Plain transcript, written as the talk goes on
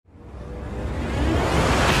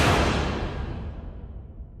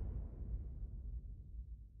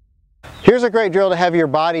Here's a great drill to have your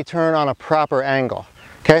body turn on a proper angle.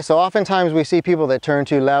 Okay, so oftentimes we see people that turn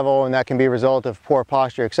too level, and that can be a result of poor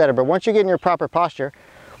posture, etc. But once you get in your proper posture,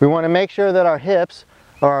 we want to make sure that our hips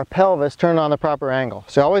or our pelvis turn on the proper angle.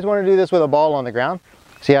 So you always want to do this with a ball on the ground,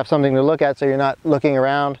 so you have something to look at, so you're not looking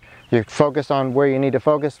around. You're focused on where you need to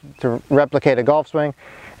focus to replicate a golf swing.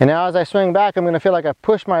 And now as I swing back, I'm going to feel like I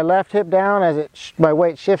push my left hip down as my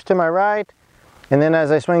weight shifts to my right. And then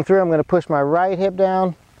as I swing through, I'm going to push my right hip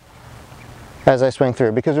down as I swing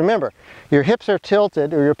through. Because remember, your hips are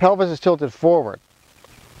tilted, or your pelvis is tilted forward.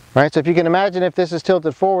 Right? So if you can imagine, if this is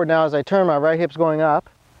tilted forward, now as I turn, my right hip's going up,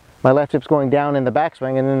 my left hip's going down in the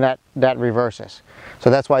backswing, and then that reverses.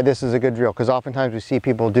 So that's why this is a good drill, because oftentimes we see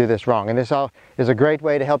people do this wrong. And this is a great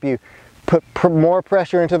way to help you put more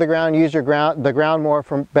pressure into the ground, use the ground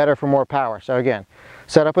better for more power. So again,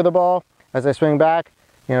 set up with the ball. As I swing back,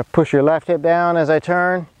 push your left hip down as I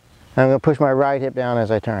turn, and I'm going to push my right hip down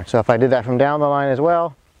as I turn. So if I did that from down the line as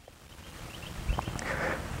well,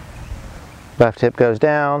 left hip goes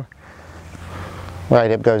down, right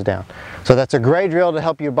hip goes down. So that's a great drill to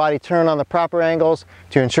help your body turn on the proper angles,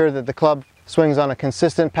 to ensure that the club swings on a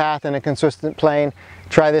consistent path and a consistent plane.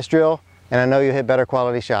 Try this drill, and I know you'll hit better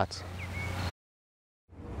quality shots.